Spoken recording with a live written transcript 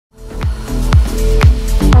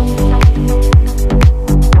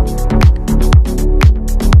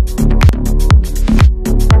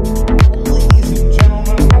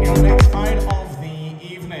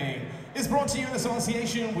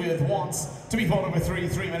be fought over three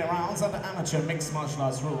 3-minute rounds under amateur mixed martial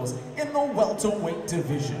arts rules in the welterweight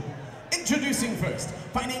division. Introducing first,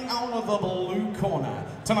 fighting out of the blue corner,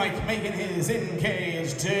 tonight making his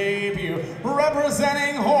in-cage debut,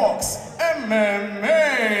 representing Hawks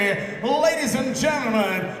MMA, ladies and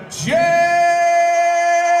gentlemen,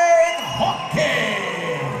 Hawkins.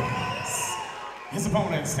 His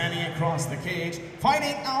opponent standing across the cage,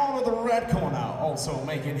 fighting out of the red corner, also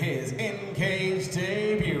making his in-cage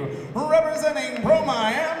debut, representing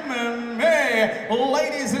Broma MMA,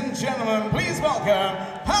 ladies and gentlemen, please welcome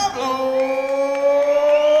Pavlo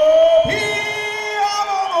Pivovarov.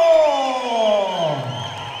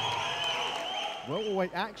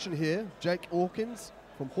 Welterweight action here. Jake Hawkins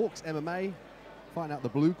from Hawks MMA fighting out the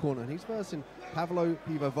blue corner. He's versing Pavlo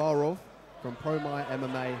Pivovarov from Promai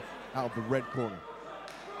MMA out of the red corner.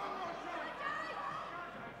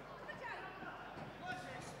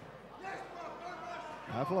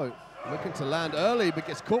 Pavlo looking to land early, but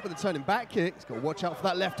gets caught with the turning back kick. He's got to watch out for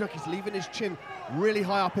that left hook. He's leaving his chin really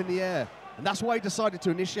high up in the air. And that's why he decided to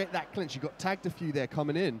initiate that clinch. He got tagged a few there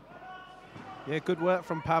coming in. Yeah, good work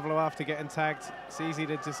from Pavlo after getting tagged. It's easy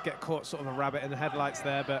to just get caught sort of a rabbit in the headlights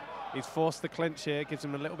there, but he's forced the clinch here, gives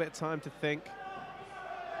him a little bit of time to think.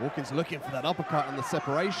 Hawkins looking for that uppercut and the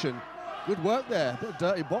separation. Good work there. A bit of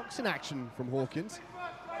dirty boxing action from Hawkins.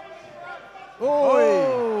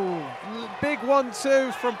 Oh, big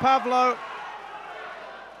 1-2 from Pavlo.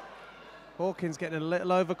 Hawkins getting a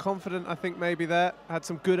little overconfident, I think, maybe there. Had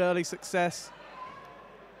some good early success.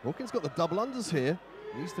 Hawkins got the double unders here.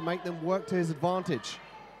 He needs to make them work to his advantage.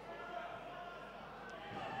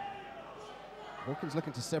 Hawkins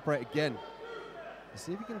looking to separate again. Let's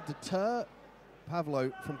see if he can deter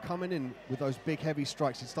Pavlo from coming in with those big, heavy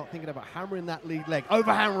strikes. He'd start thinking about hammering that lead leg.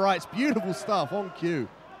 Overhand rights, beautiful stuff on cue.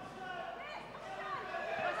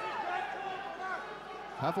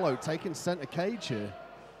 Pavlo taking center cage here.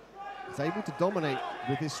 He's able to dominate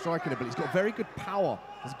with his striking ability. He's got very good power.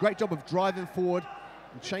 Does a great job of driving forward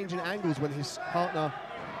and changing angles when his partner...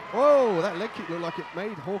 Oh, that leg kick looked like it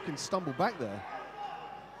made Hawkins stumble back there.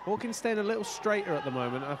 Hawkins staying a little straighter at the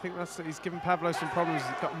moment. I think he's giving Pavlo some problems.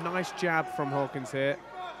 He's got a nice jab from Hawkins here.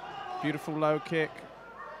 Beautiful low kick.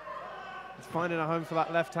 He's finding a home for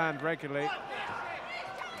that left hand regularly.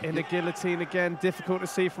 In the guillotine again, difficult to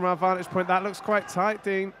see from our vantage point. That looks quite tight,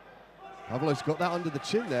 Dean. Pavlo's got that under the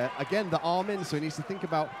chin there. Again, the arm in, so he needs to think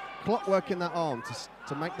about clockworking that arm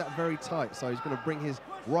to make that very tight. So he's going to bring his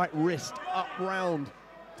right wrist up round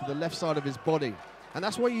to the left side of his body. And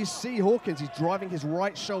that's why you see Hawkins, he's driving his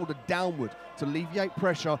right shoulder downward to alleviate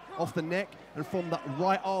pressure off the neck and from that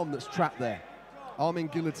right arm that's trapped there. Arm in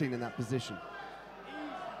guillotine in that position.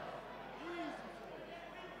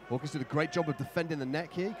 Hawkins did a great job of defending the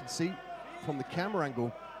neck here. You can see from the camera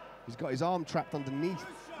angle, he's got his arm trapped underneath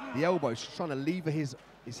the elbow, just trying to lever his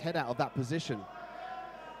head out of that position.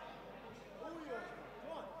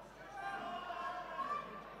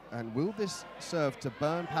 And will this serve to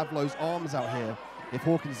burn Pavlo's arms out here if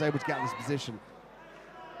Hawkins is able to get in this position?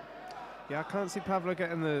 Yeah, I can't see Pavlo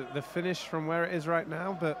getting the finish from where it is right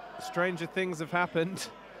now, but stranger things have happened.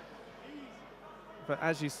 But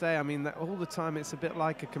as you say, I mean, all the time it's a bit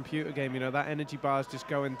like a computer game, you know, that energy bar is just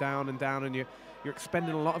going down and down, and you're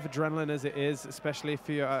expending a lot of adrenaline as it is, especially if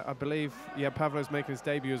you, I believe, yeah, Pavlo's making his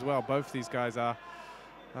debut as well. Both these guys are.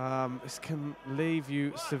 This can leave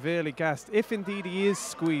you severely gassed, if indeed he is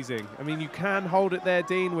squeezing. I mean, you can hold it there,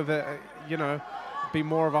 Dean, with a, you know, be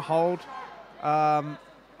more of a hold.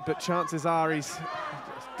 But chances are it's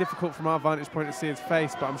difficult from our vantage point to see his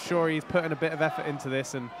face, but I'm sure he's putting a bit of effort into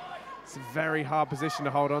this, and it's a very hard position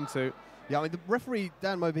to hold on to. Yeah, I mean, the referee,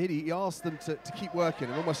 Dan Movahidi, he asked them to keep working,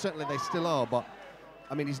 and almost certainly they still are, but,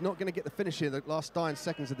 I mean, he's not going to get the finish here the last 9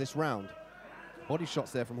 seconds of this round. Body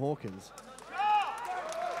shots there from Hawkins.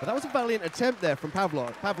 But that was a valiant attempt there from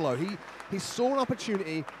Pavlo. He saw an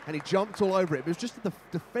opportunity, and he jumped all over it. But it was just the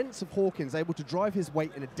defense of Hawkins able to drive his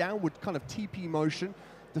weight in a downward kind of TP motion,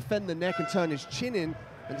 defend the neck and turn his chin in,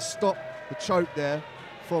 and stop the choke there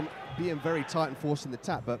from being very tight and forcing the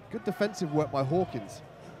tap. But good defensive work by Hawkins.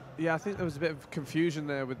 Yeah, I think there was a bit of confusion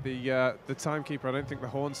there with the timekeeper. I don't think the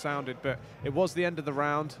horn sounded, but it was the end of the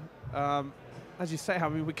round. As you say, I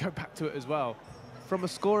mean, we go back to it as well. From a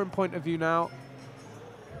scoring point of view now,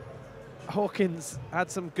 Hawkins had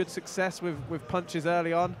some good success with punches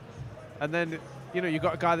early on, and then, you know, you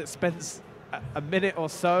got a guy that spends a minute or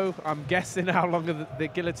so, I'm guessing how long the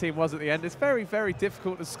guillotine was at the end. It's very, very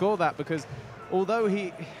difficult to score that, because although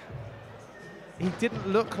he didn't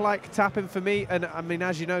look like tapping for me, and I mean,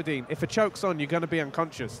 as you know, Dean, if a choke's on, you're going to be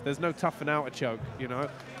unconscious. There's no toughing out a choke, you know.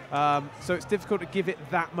 So it's difficult to give it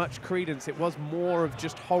that much credence. It was more of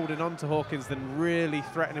just holding on to Hawkins than really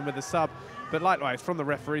threatening with the sub. But likewise, from the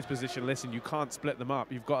referee's position, listen, you can't split them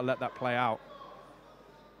up. You've got to let that play out.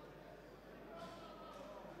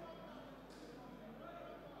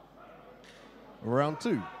 Round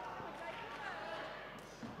 2.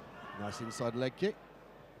 Nice inside leg kick.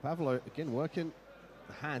 Pavlo, again, working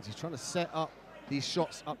the hands. He's trying to set up these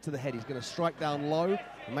shots up to the head. He's going to strike down low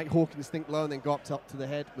and make Hawkins think low and then go up to the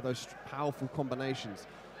head with those powerful combinations.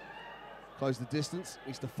 Close the distance.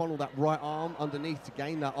 Needs to funnel that right arm underneath to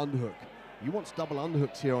gain that underhook. He wants double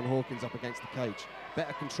underhooks here on Hawkins up against the cage.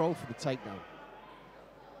 Better control for the takedown.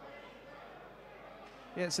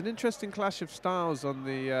 Yeah, it's an interesting clash of styles on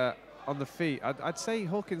the feet. I'd say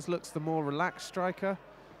Hawkins looks the more relaxed striker,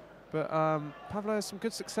 but Pavlo has some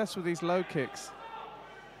good success with these low kicks.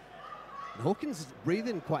 And Hawkins is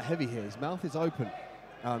breathing quite heavy here. His mouth is open.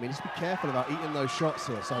 He needs to be careful about eating those shots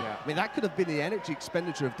here. So, yeah. I mean, that could have been the energy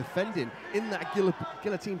expenditure of defending in that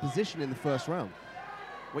guillotine position in the first round.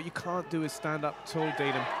 What you can't do is stand up tall,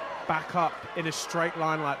 Dean, and back up in a straight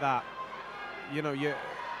line like that. You know, your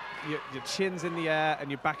chin's in the air and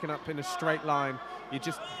you're backing up in a straight line. You're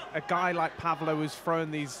just a guy like Pavlo who's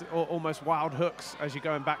throwing these almost wild hooks as you're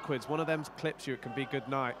going backwards. One of them clips you, it can be good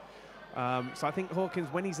night. So I think Hawkins,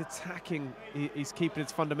 when he's attacking, he's keeping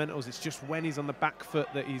his fundamentals. It's just when he's on the back foot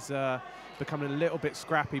that he's becoming a little bit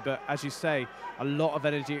scrappy. But as you say, a lot of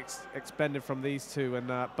energy expended from these two,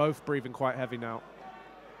 and both breathing quite heavy now.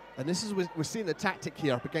 And this is, we're seeing the tactic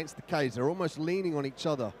here up against the cage. They're almost leaning on each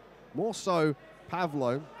other. More so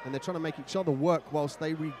Pavlo, and they're trying to make each other work whilst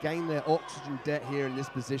they regain their oxygen debt here in this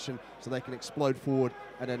position so they can explode forward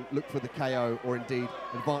and then look for the KO or indeed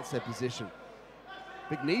advance their position.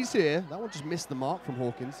 Big knees here. That one just missed the mark from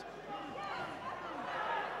Hawkins.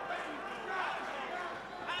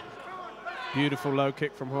 Beautiful low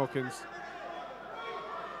kick from Hawkins.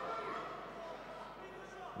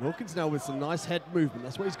 And Hawkins now with some nice head movement.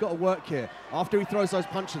 That's what he's got to work here. After he throws those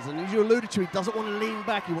punches, and as you alluded to, he doesn't want to lean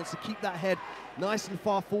back. He wants to keep that head nice and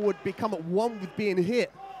far forward, become at one with being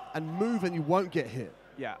hit, and move and you won't get hit.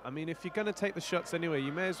 Yeah, I mean, if you're going to take the shots anyway,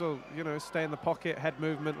 you may as well, you know, stay in the pocket, head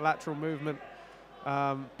movement, lateral movement.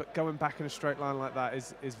 But going back in a straight line like that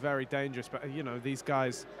is very dangerous. But, you know, these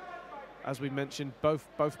guys, as we mentioned,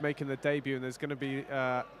 both making their debut, and there's going to be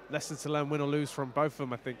lessons to learn, win or lose from both of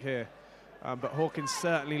them, I think, here. But Hawkins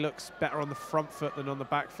certainly looks better on the front foot than on the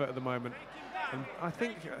back foot at the moment. And I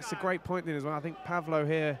think it's a great point then as well. I think Pavlo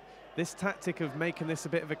here, this tactic of making this a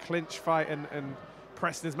bit of a clinch fight and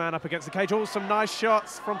pressing his man up against the cage. Oh, some nice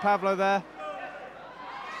shots from Pavlo there.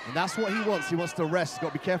 And that's what he wants. He wants to rest. He's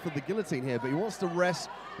got to be careful of the guillotine here, but he wants to rest,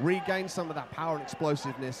 regain some of that power and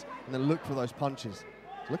explosiveness, and then look for those punches.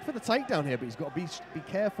 So look for the takedown here, but he's got to be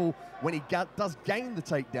careful when he does gain the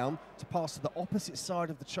takedown to pass to the opposite side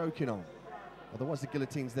of the choking arm. Otherwise, the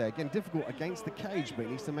guillotine's there. Again, difficult against the cage, but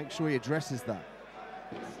he needs to make sure he addresses that.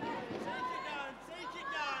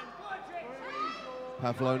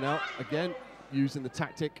 Pavlo now, again, using the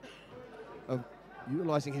tactic of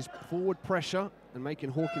utilizing his forward pressure and making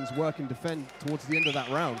Hawkins work and defend towards the end of that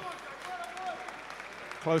round.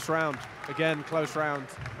 Close round. Again, close round.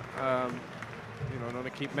 You know, I want to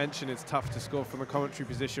keep mentioning it's tough to score from a commentary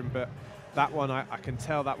position, but that one, I can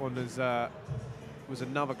tell that one is... was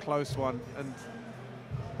another close one, and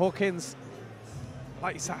Hawkins,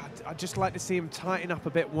 like you said, I'd just like to see him tighten up a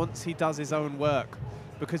bit once he does his own work,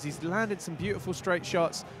 because he's landed some beautiful straight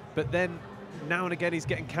shots, but then now and again he's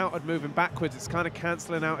getting countered moving backwards. It's kind of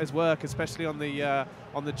cancelling out his work, especially on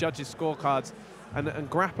the judges' scorecards. And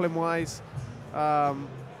grappling wise,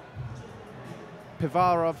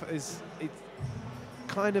 Pivovarov is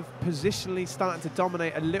kind of positionally starting to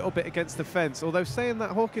dominate a little bit against the fence, although saying that,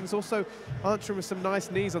 Hawkins also answering with some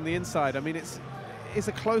nice knees on the inside. I mean, it's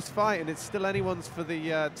a close fight, and it's still anyone's for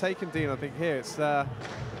the taking, Dean. I think here it's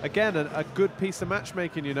again a good piece of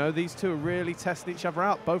matchmaking. You know, these two are really testing each other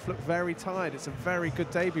out. Both look very tired. It's a very good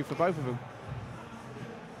debut for both of them.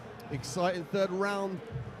 Exciting third round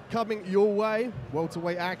coming your way.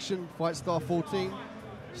 Welterweight action, FightStar 14.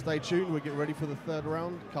 Stay tuned. We'll get ready for the third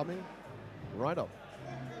round coming right up.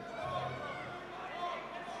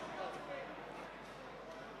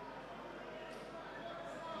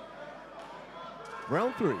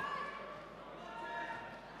 Round 3.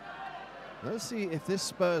 Let's see if this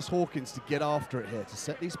spurs Hawkins to get after it here, to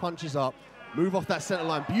set these punches up, move off that center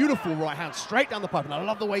line. Beautiful right hand, straight down the pipe, and I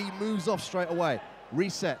love the way he moves off straight away.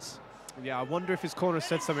 Resets. Yeah, I wonder if his corner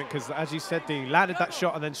said something, because as you said, Dean, landed that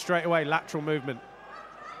shot and then straight away lateral movement.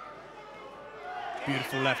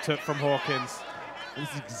 Beautiful left hook from Hawkins. This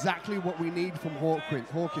is exactly what we need from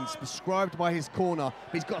Hawkins, prescribed by his corner.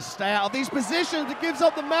 But he's got to stay out of these positions. It gives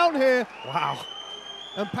up the mount here. Wow.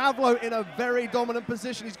 And Pavlo in a very dominant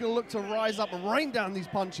position. He's going to look to rise up and rain down these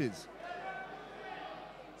punches.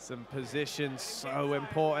 Some positions so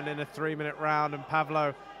important in a 3-minute round, and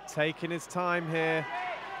Pavlo taking his time here.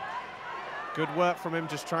 Good work from him,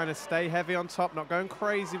 just trying to stay heavy on top, not going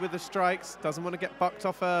crazy with the strikes. Doesn't want to get bucked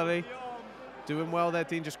off early. Doing well there,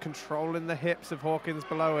 Dean, just controlling the hips of Hawkins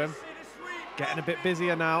below him. Getting a bit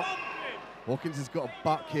busier now. Hawkins has got a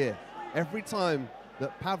buck here. Every time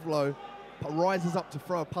that Pavlo rises up to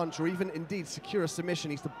throw a punch or even indeed secure a submission,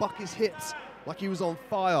 he needs to buck his hips like he was on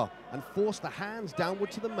fire and force the hands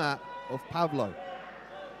downward to the mat of Pavlo.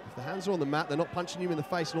 If the hands are on the mat, they're not punching you in the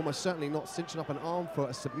face and almost certainly not cinching up an arm for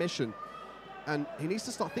a submission. And he needs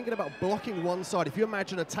to start thinking about blocking one side. If you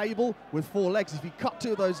imagine a table with 4 legs, if you cut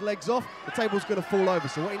 2 of those legs off, the table's going to fall over.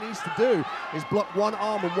 So what he needs to do is block one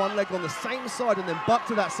arm and one leg on the same side and then buck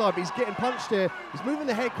to that side. But he's getting punched here. He's moving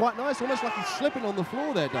the head quite nice, almost like he's slipping on the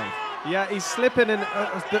floor there, Dave. Yeah, he's slipping. And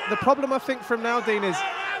the problem I think from now, Dean, is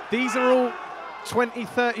these are all 20,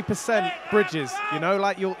 30% bridges. You know,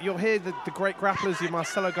 like you'll hear the great grapplers, your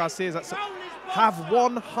Marcelo Garcias, that's have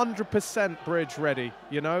 100% bridge ready,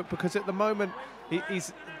 you know, because at the moment,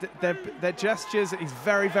 their gestures, he's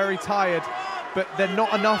very, very tired, but they're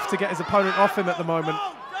not enough to get his opponent off him at the moment.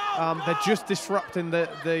 They're just disrupting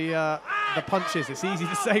the punches. It's easy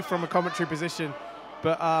to say from a commentary position,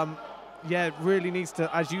 but yeah, really needs to,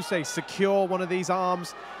 as you say, secure one of these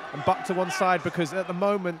arms and buck to one side, because at the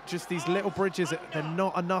moment, just these little bridges, they're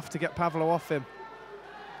not enough to get Pavlo off him.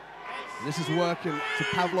 This is working to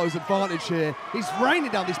Pavlo's advantage here. He's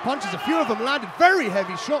raining down these punches. A few of them landed very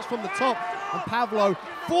heavy shots from the top. And Pavlo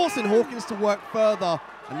forcing Hawkins to work further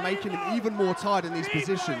and making him even more tired in these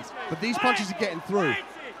positions. But these punches are getting through.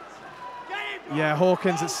 Yeah,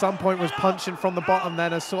 Hawkins at some point was punching from the bottom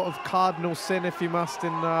then, a sort of cardinal sin, if you must,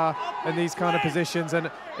 in these kind of positions.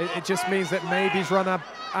 And it just means that maybe he's run out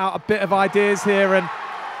a bit of ideas here. And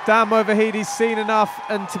damn, Overheaty's seen enough,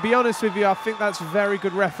 and to be honest with you, I think that's very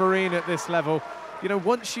good refereeing at this level. You know,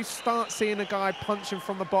 once you start seeing a guy punching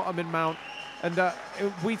from the bottom in mount, and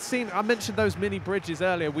we'd seen, I mentioned those mini bridges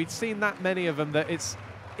earlier, we'd seen that many of them, that is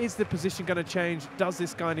the position going to change? Does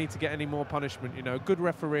this guy need to get any more punishment? You know, good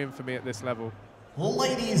refereeing for me at this level.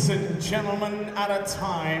 Ladies and gentlemen, at a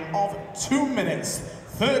time of 2 minutes,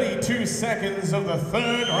 32 seconds of the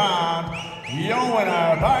 3rd round, your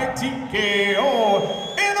winner by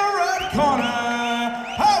TKO in the red corner,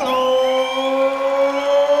 Pavlo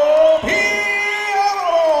Pivovarov.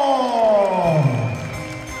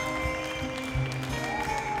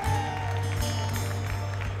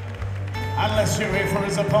 And let's cheer it for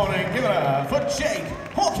his opponent. Give it up for Jake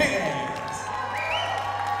Hawkins.